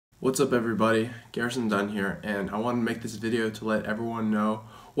What's up everybody, Garrison Dunn here, and I want to make this video to let everyone know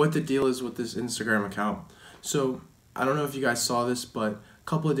what the deal is with this Instagram account. So, I don't know if you guys saw this, but a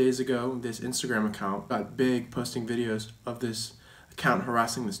couple of days ago, this Instagram account got big posting videos of this account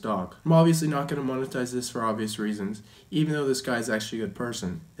harassing this dog. I'm obviously not going to monetize this for obvious reasons, even though this guy is actually a good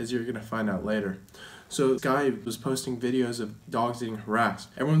person, as you're going to find out later. So this guy was posting videos of dogs getting harassed.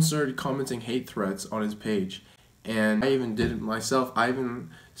 Everyone started commenting hate threats on his page. And I even did it myself. I even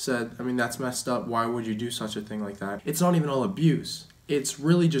said, I mean, that's messed up. Why would you do such a thing like that? It's not even all abuse. It's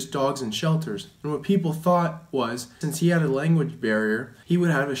really just dogs in shelters. And what people thought was, since he had a language barrier, he would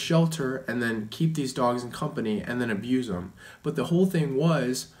have a shelter and then keep these dogs in company and then abuse them. But the whole thing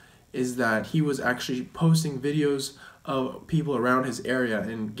is that he was actually posting videos of people around his area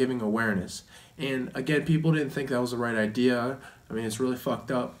and giving awareness. And again, people didn't think that was the right idea. I mean, it's really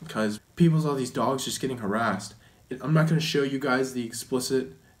fucked up because people saw these dogs just getting harassed. I'm not going to show you guys the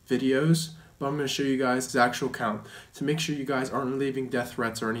explicit videos, but I'm going to show you guys his actual account to make sure you guys aren't leaving death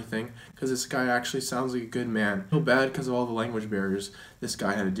threats or anything, because this guy actually sounds like a good man. I feel bad because of all the language barriers this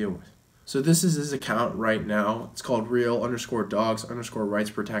guy had to deal with. So this is his account right now. It's called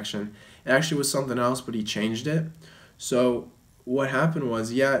real_dogs_rights protection. It actually was something else, but he changed it. So what happened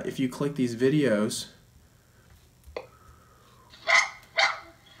was, yeah, if you click these videos,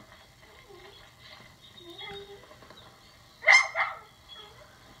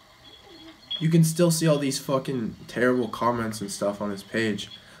 you can still see all these fucking terrible comments and stuff on his page.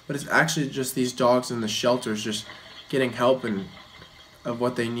 But it's actually just these dogs in the shelters just getting help and of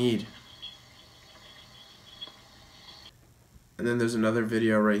what they need. And then there's another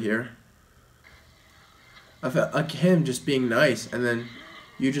video right here of like him just being nice, and then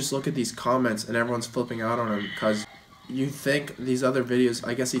you just look at these comments and everyone's flipping out on him because you think these other videos,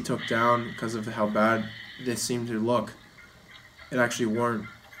 I guess he took down because of how bad they seemed to look. It actually weren't.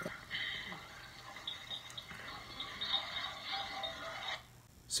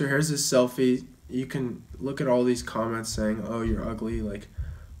 So here's his selfie. You can look at all these comments saying, oh, you're ugly, like,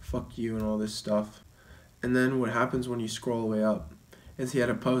 fuck you and all this stuff. And then what happens when you scroll way up is he had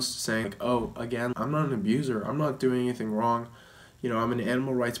a post saying, like, oh, again, I'm not an abuser. I'm not doing anything wrong. You know, I'm in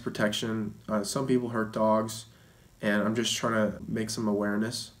animal rights protection. Some people hurt dogs, and I'm just trying to make some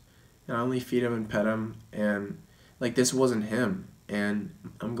awareness. And I only feed him and pet him, and, like, this wasn't him. And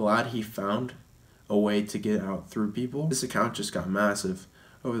I'm glad he found a way to get out through people. This account just got massive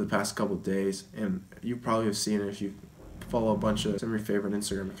over the past couple of days, and you probably have seen it if you follow a bunch of some of your favorite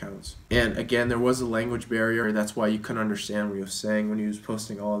Instagram accounts. And again, there was a language barrier. That's why you couldn't understand what he was saying when he was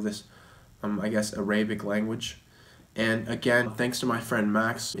posting all of this, I guess, Arabic language. And again, thanks to my friend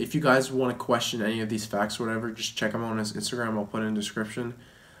Max. If you guys want to question any of these facts or whatever, just check him on his Instagram. I'll put it in the description.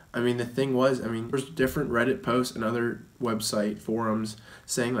 I mean, the thing was, there's different Reddit posts and other website forums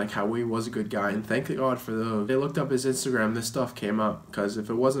saying like how he was a good guy, and thank God for those. They looked up his Instagram, this stuff came up, because if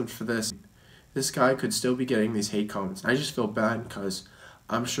it wasn't for this guy could still be getting these hate comments. I just feel bad because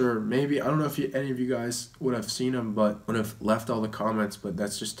I'm sure maybe, I don't know if any of you guys would have seen him, but would have left all the comments, but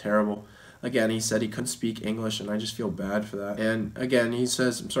that's just terrible. Again, he said he couldn't speak English, and I just feel bad for that. And again, he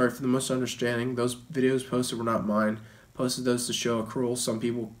says, I'm sorry for the misunderstanding. Those videos posted were not mine. Posted those to show how cruel some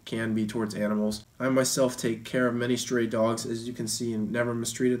people can be towards animals. I myself take care of many stray dogs, as you can see, and never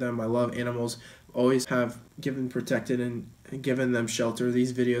mistreated them. I love animals, always have protected and given them shelter.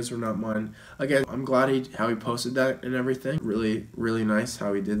 These videos were not mine. Again, I'm glad how he posted that and everything. Really, really nice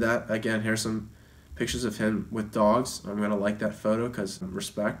how he did that. Again, here's some pictures of him with dogs. I'm gonna like that photo because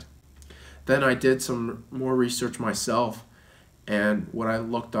respect. Then I did some more research myself, and what I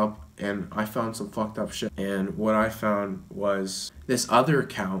looked up, and I found some fucked up shit. And what I found was this other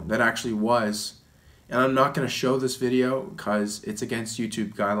account that actually was, and I'm not going to show this video because it's against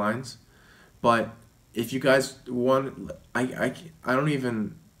YouTube guidelines, but if you guys want, I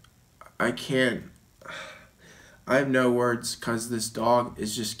have no words because this dog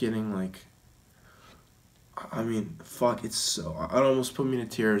is just getting like, I mean, fuck, it's so, it almost put me to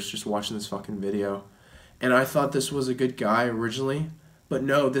tears just watching this fucking video. And I thought this was a good guy originally, but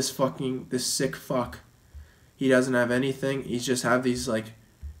no, this sick fuck, he doesn't have anything. He's just have these like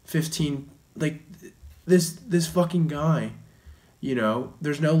 15, like this fucking guy, you know,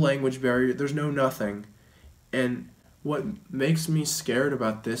 there's no language barrier, there's no nothing. And what makes me scared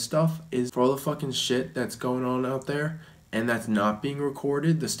about this stuff is for all the fucking shit that's going on out there and that's not being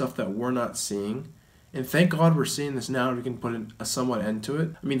recorded, the stuff that we're not seeing. And thank God we're seeing this now and we can put a somewhat end to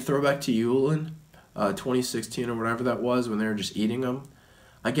it. I mean, throwback to Yulin. 2016 or whatever that was, when they were just eating them.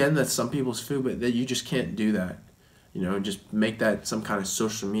 Again, that's some people's food, but you just can't do that. You know, just make that some kind of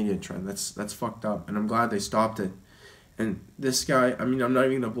social media trend. That's fucked up, and I'm glad they stopped it. And this guy, I mean, I'm not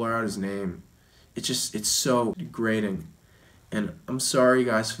even gonna blur out his name. It's so degrading. And I'm sorry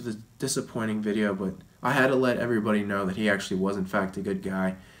guys for the disappointing video, but I had to let everybody know that he actually was in fact a good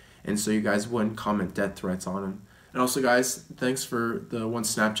guy, and so you guys wouldn't comment death threats on him. And also guys, thanks for the one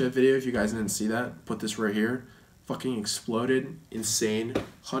Snapchat video. If you guys didn't see that, put this right here. Fucking exploded. Insane.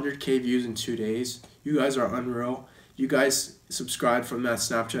 100K views in 2 days. You guys are unreal. You guys subscribed from that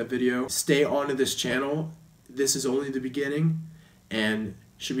Snapchat video. Stay on to this channel. This is only the beginning, and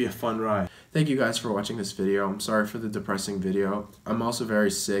should be a fun ride. Thank you guys for watching this video. I'm sorry for the depressing video. I'm also very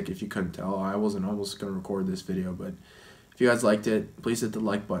sick, if you couldn't tell. I wasn't almost going to record this video, but if you guys liked it, please hit the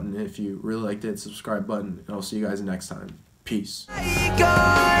like button. If you really liked it, subscribe button, and I'll see you guys next time. Peace.